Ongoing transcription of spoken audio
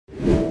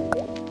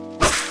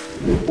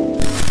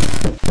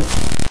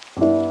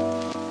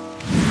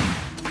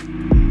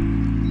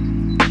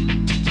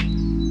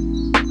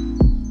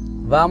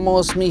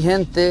Vamos, mi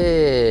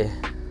gente.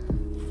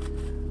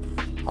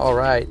 All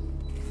right,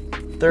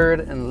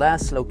 third and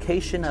last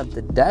location of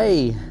the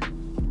day.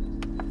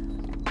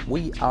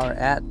 We are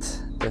at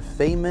the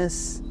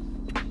famous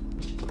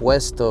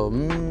Puesto.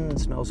 It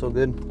smells so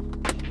good.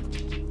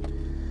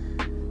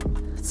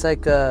 It's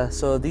like,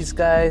 so these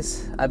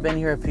guys, I've been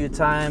here a few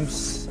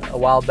times a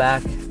while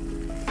back,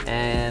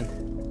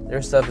 and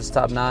their stuff is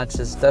top notch.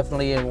 It's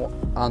definitely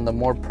on the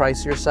more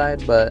pricier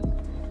side, but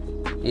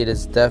it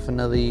is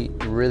definitely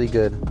really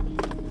good.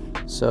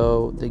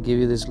 So they give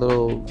you these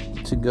little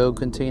to-go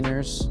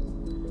containers,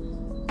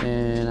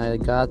 and I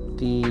got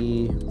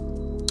the,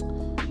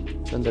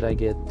 which one did I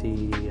get?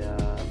 The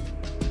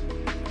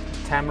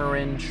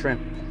tamarind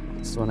shrimp.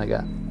 That's the one I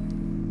got.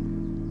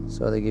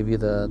 So they give you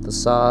the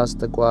sauce,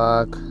 the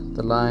guac,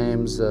 the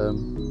limes,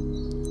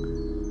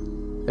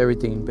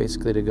 everything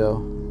basically to go.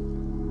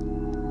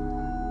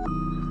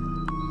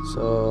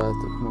 So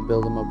I'm gonna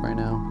build them up right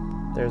now.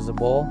 There's the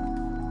bowl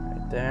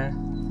right there,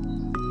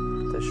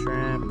 the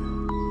shrimp,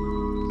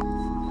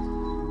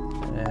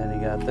 and you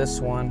got this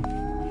one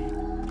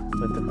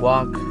with the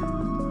guac,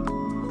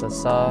 the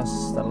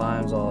sauce, the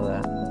limes, all of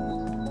that.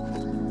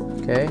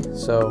 Okay,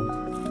 so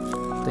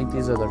I think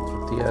these are the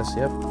tortillas.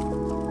 Yep,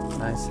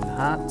 nice and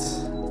hot.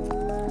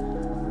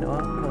 You know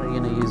what? I'm probably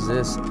gonna use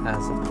this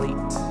as a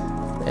plate.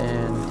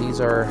 And these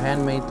are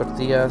handmade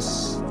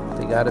tortillas.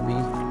 They gotta be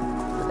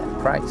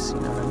price, you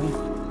know what I mean?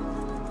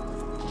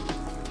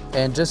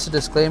 And just a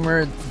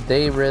disclaimer,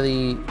 they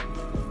really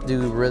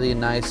do really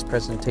nice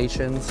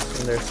presentations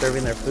when they're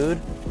serving their food.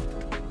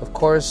 Of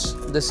course,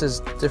 this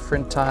is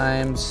different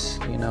times,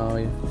 you know,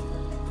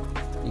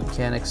 you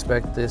can't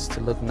expect this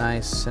to look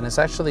nice. And it's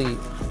actually,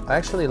 I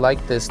actually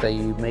like this, that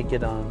you make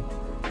it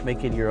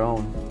your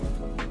own,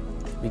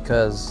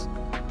 because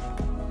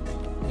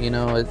you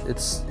know,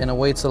 it's in a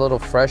way it's a little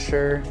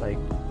fresher, like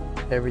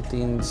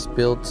everything's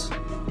built,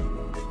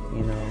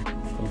 you know,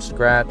 from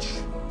scratch.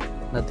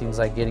 Nothing's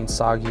like getting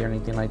soggy or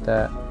anything like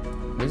that.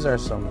 These are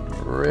some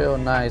real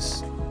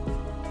nice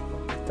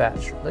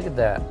fat shrimp. Look at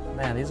that,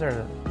 man. These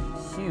are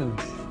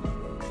huge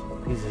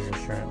pieces of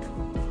shrimp.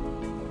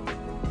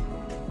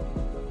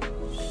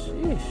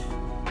 Sheesh.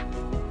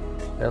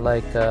 They're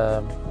like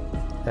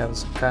they have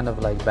some kind of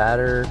like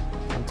batter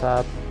on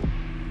top.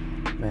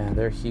 Man,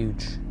 they're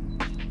huge.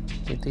 I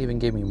think they even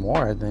gave me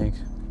more, I think.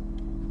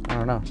 I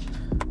don't know,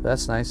 but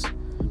that's nice.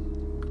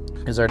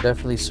 These are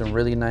definitely some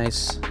really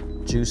nice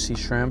juicy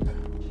shrimp,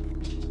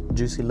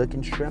 juicy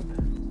looking shrimp.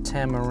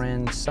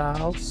 Tamarind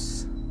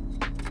sauce.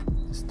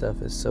 This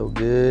stuff is so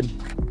good.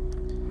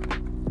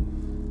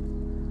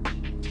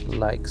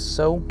 Like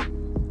so.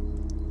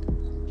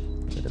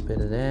 Get a bit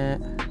of that.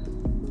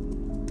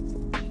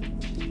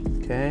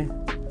 Okay.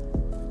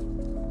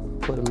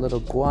 Put a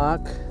little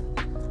guac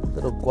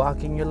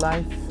in your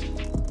life.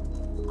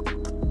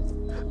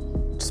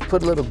 Just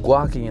put a little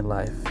guac in your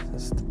life.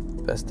 That's the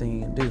best thing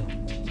you can do.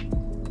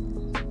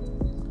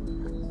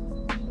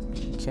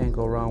 Can't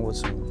go wrong with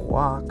some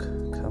guac.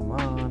 Come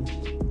on.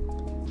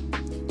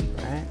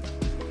 Right.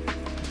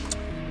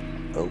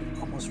 Oh,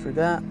 almost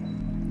forgot.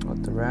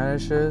 With the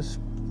radishes,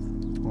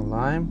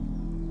 lime.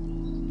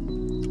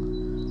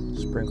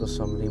 Sprinkle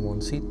some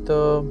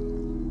limoncito.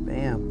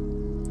 Bam.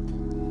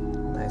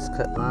 Nice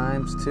cut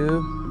limes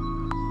too.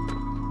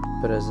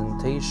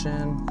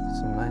 Presentation.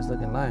 Some nice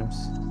looking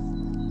limes.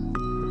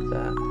 Look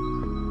at that.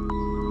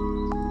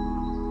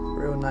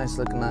 Real nice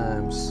looking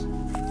limes.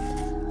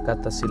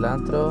 Got the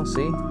cilantro,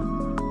 see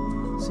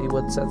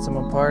what sets them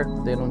apart?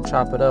 They don't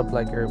chop it up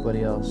like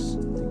everybody else.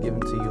 They give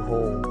them to you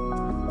whole.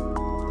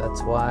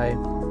 That's why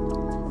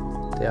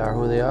they are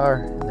who they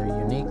are. They're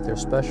unique, they're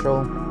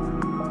special.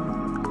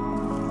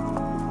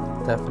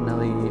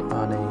 Definitely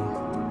on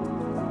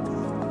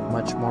a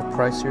much more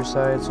pricier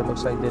side. So it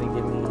looks like they didn't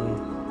give me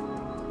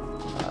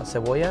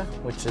cebolla,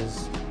 which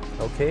is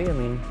okay. I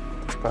mean,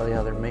 that's probably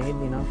how they're made,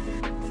 you know,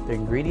 their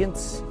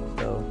ingredients.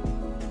 So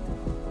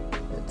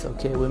it's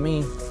okay with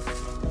me.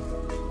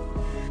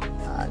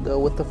 I go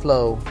with the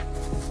flow.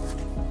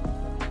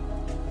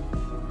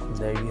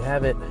 There you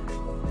have it.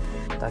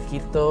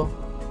 Taquito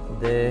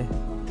de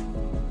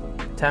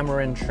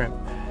tamarind shrimp.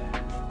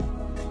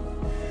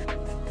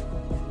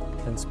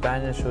 In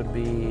Spanish would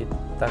be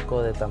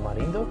taco de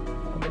tamarindo,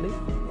 I believe.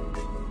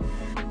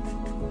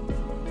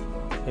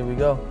 Here we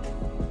go.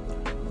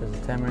 There's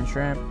the tamarind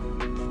shrimp.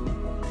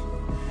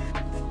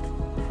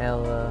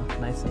 Hella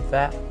nice and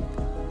fat.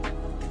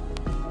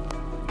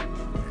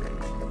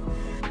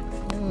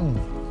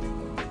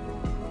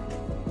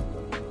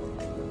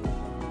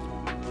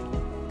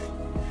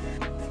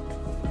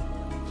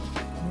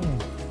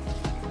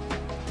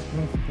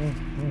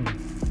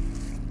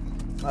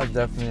 That's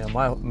definitely a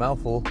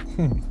mouthful.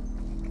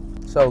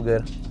 So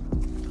good.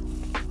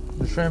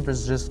 The shrimp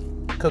is just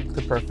cooked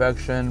to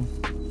perfection.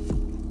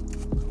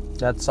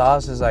 That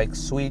sauce is like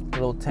sweet,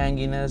 little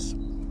tanginess.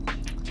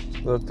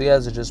 The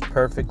tortillas are just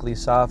perfectly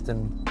soft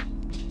and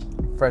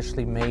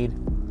freshly made.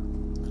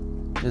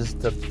 This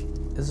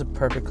is a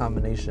perfect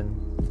combination,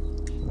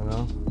 you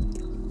know?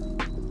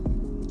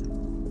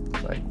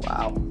 It's like,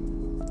 wow.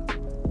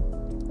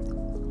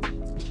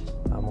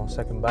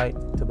 second bite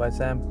to bite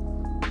Sam.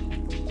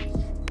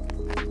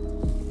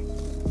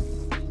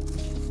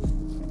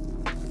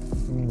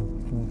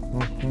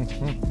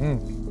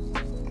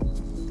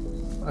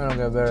 I don't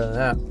get better than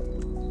that.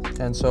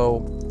 And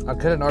so I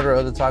couldn't order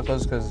other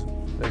tacos because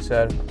they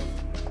said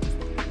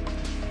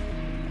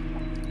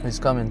these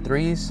come in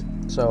threes.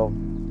 So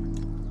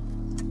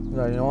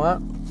you know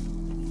what?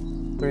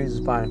 Threes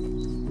is fine.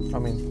 I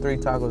mean, 3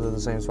 tacos of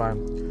the same is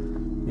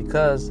fine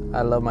because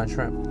I love my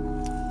shrimp.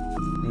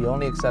 The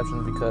only exception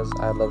is because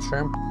I love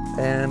shrimp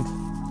and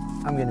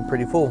I'm getting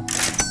pretty full.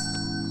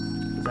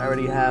 I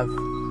already have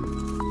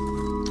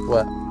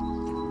what?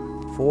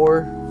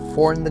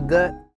 Four in the gut.